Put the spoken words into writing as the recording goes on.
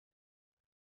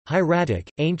Hieratic,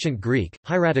 Ancient Greek,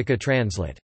 hieratica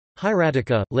translate.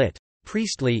 Hieratica, lit.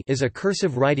 Priestly is a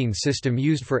cursive writing system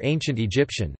used for ancient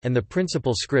Egyptian, and the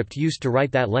principal script used to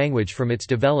write that language from its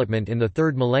development in the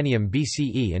 3rd millennium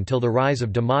BCE until the rise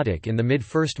of Demotic in the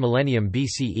mid-1st millennium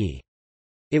BCE.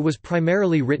 It was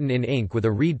primarily written in ink with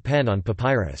a reed pen on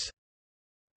papyrus.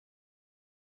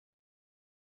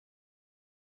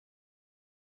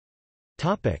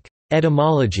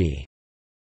 Etymology.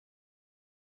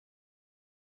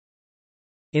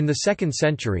 In the 2nd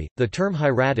century, the term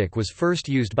hieratic was first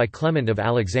used by Clement of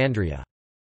Alexandria.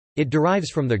 It derives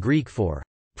from the Greek for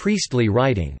priestly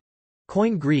writing.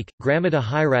 Koine Greek, grammata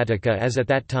hieratica, as at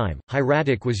that time,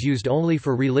 hieratic was used only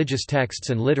for religious texts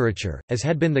and literature, as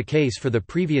had been the case for the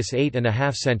previous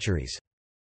 8.5 centuries.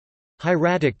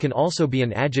 Hieratic can also be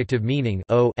an adjective meaning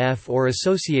or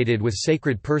associated with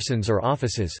sacred persons or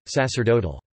offices,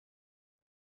 sacerdotal.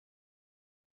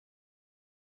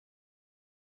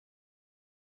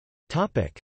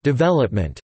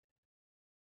 Development.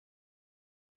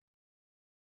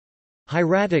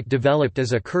 Hieratic developed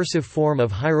as a cursive form of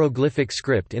hieroglyphic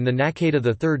script in the Naqada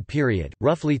III period,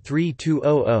 roughly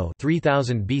 3200–3000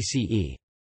 BCE.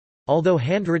 Although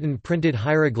handwritten printed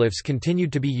hieroglyphs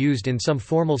continued to be used in some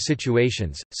formal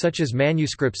situations, such as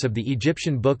manuscripts of the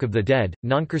Egyptian Book of the Dead,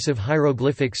 noncursive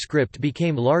hieroglyphic script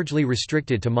became largely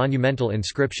restricted to monumental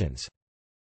inscriptions.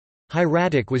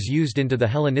 Hieratic was used into the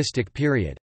Hellenistic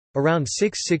period. Around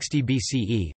 660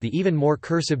 BCE, the even more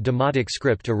cursive Demotic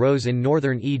script arose in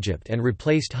northern Egypt and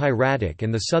replaced hieratic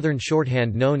and the southern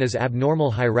shorthand known as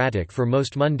abnormal hieratic for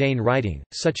most mundane writing,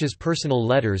 such as personal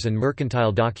letters and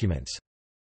mercantile documents.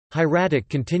 Hieratic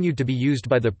continued to be used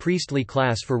by the priestly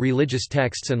class for religious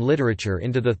texts and literature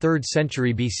into the 3rd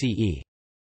century BCE.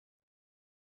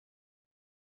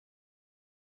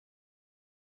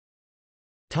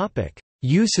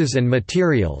 Uses and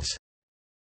materials.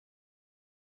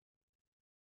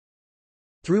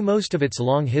 Through most of its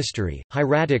long history,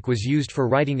 hieratic was used for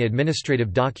writing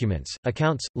administrative documents,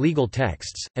 accounts, legal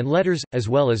texts, and letters, as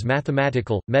well as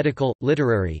mathematical, medical,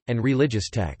 literary, and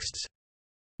religious texts.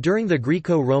 During the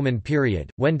Greco-Roman period,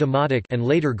 when Demotic and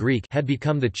later Greek had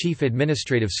become the chief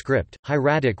administrative script,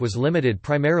 hieratic was limited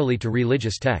primarily to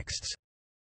religious texts.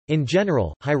 In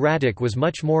general, hieratic was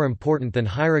much more important than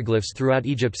hieroglyphs throughout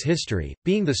Egypt's history,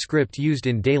 being the script used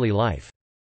in daily life.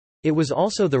 It was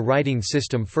also the writing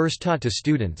system first taught to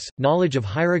students, knowledge of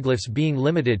hieroglyphs being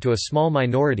limited to a small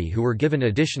minority who were given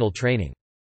additional training.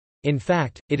 In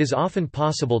fact, it is often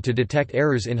possible to detect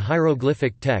errors in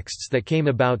hieroglyphic texts that came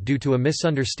about due to a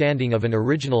misunderstanding of an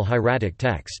original hieratic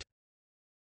text.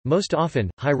 Most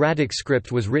often, hieratic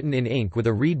script was written in ink with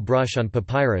a reed brush on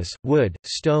papyrus, wood,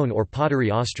 stone or pottery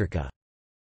ostraca.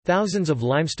 Thousands of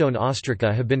limestone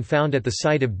ostraca have been found at the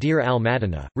site of Deir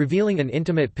al-Madinah, revealing an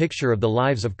intimate picture of the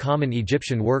lives of common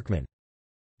Egyptian workmen.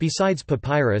 Besides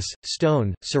papyrus,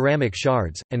 stone, ceramic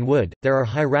shards, and wood, there are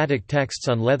hieratic texts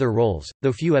on leather rolls,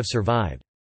 though few have survived.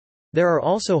 There are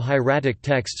also hieratic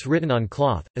texts written on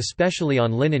cloth, especially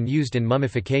on linen used in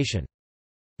mummification.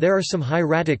 There are some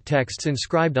hieratic texts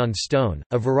inscribed on stone,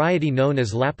 a variety known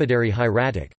as lapidary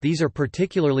hieratic. These are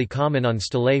particularly common on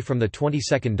stelae from the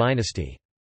 22nd dynasty.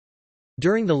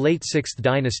 During the late 6th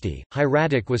dynasty,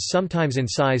 hieratic was sometimes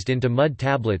incised into mud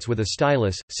tablets with a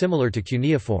stylus, similar to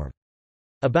cuneiform.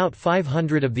 About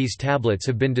 500 of these tablets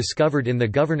have been discovered in the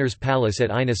governor's palace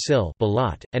at Ain Asil,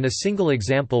 Balat, and a single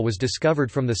example was discovered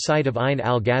from the site of Ain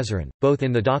al-Ghazran, both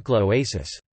in the Dakhla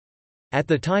oasis. At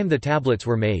the time the tablets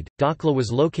were made, Dakhla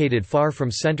was located far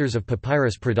from centers of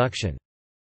papyrus production.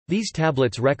 These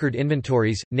tablets record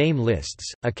inventories, name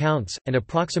lists, accounts, and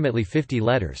approximately 50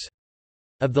 letters.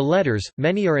 Of the letters,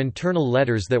 many are internal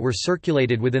letters that were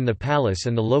circulated within the palace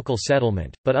and the local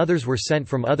settlement, but others were sent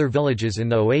from other villages in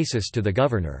the oasis to the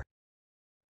governor.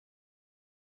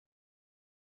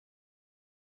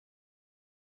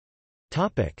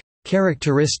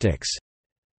 Characteristics.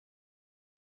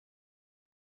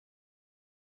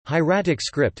 Hieratic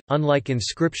script, unlike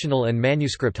inscriptional and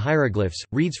manuscript hieroglyphs,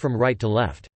 reads from right to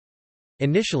left.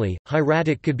 Initially,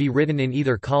 hieratic could be written in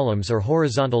either columns or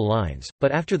horizontal lines,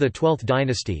 but after the 12th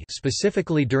dynasty,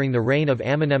 specifically during the reign of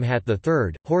Amenemhat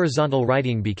III, horizontal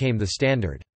writing became the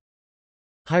standard.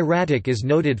 Hieratic is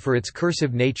noted for its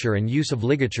cursive nature and use of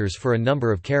ligatures for a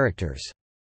number of characters.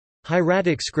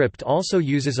 Hieratic script also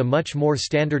uses a much more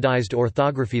standardized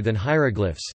orthography than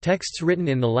hieroglyphs. Texts written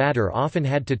in the latter often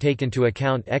had to take into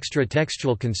account extra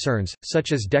textual concerns,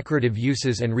 such as decorative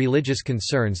uses and religious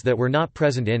concerns that were not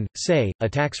present in, say, a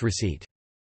tax receipt.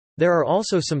 There are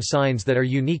also some signs that are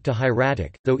unique to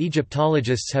hieratic, though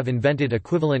Egyptologists have invented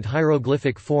equivalent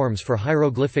hieroglyphic forms for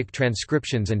hieroglyphic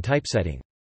transcriptions and typesetting.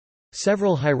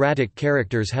 Several hieratic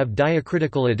characters have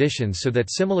diacritical additions so that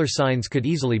similar signs could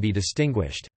easily be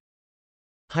distinguished.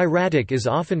 Hieratic is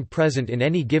often present in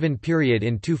any given period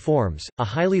in two forms, a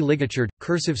highly ligatured,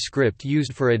 cursive script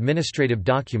used for administrative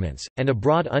documents, and a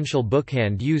broad uncial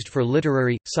bookhand used for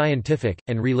literary, scientific,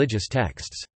 and religious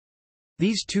texts.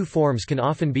 These two forms can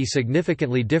often be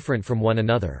significantly different from one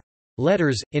another.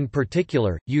 Letters, in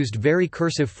particular, used very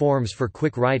cursive forms for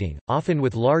quick writing, often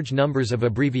with large numbers of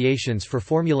abbreviations for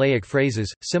formulaic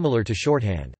phrases, similar to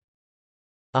shorthand.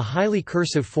 A highly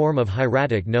cursive form of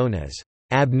hieratic known as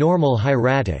abnormal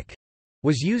hieratic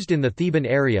was used in the Theban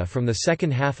area from the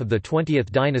second half of the 20th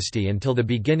dynasty until the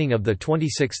beginning of the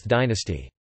 26th dynasty.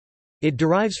 It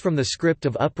derives from the script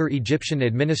of Upper Egyptian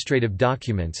administrative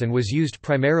documents and was used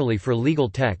primarily for legal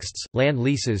texts, land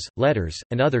leases, letters,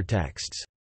 and other texts.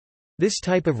 This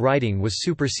type of writing was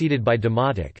superseded by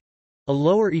Demotic, a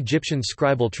Lower Egyptian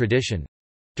scribal tradition,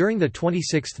 during the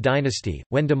 26th dynasty,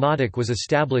 when Demotic was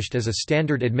established as a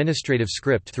standard administrative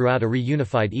script throughout a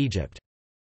reunified Egypt.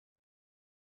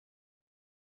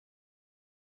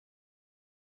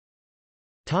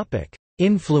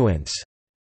 Influence.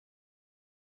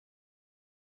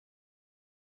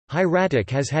 Hieratic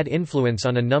has had influence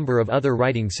on a number of other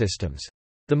writing systems.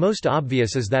 The most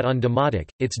obvious is that on Demotic,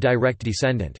 its direct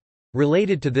descendant.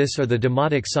 Related to this are the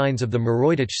Demotic signs of the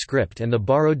Meroitic script and the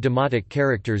borrowed Demotic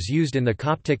characters used in the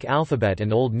Coptic alphabet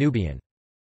and Old Nubian.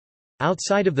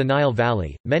 Outside of the Nile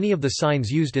Valley, many of the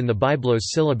signs used in the Byblos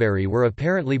syllabary were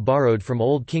apparently borrowed from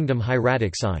Old Kingdom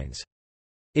hieratic signs.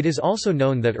 It is also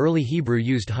known that early Hebrew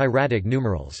used hieratic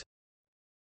numerals.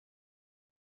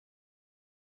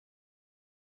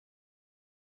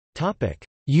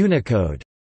 Unicode.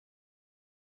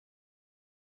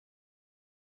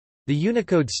 The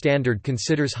Unicode standard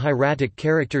considers hieratic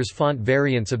characters font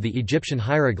variants of the Egyptian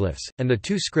hieroglyphs, and the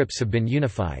two scripts have been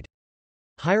unified.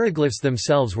 Hieroglyphs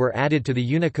themselves were added to the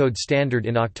Unicode standard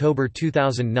in October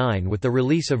 2009 with the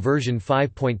release of version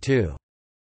 5.2.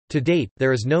 To date,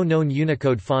 there is no known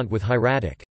Unicode font with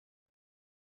hieratic.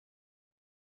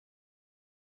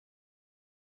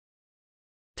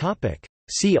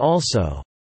 See also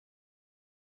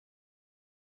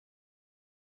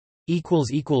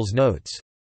Notes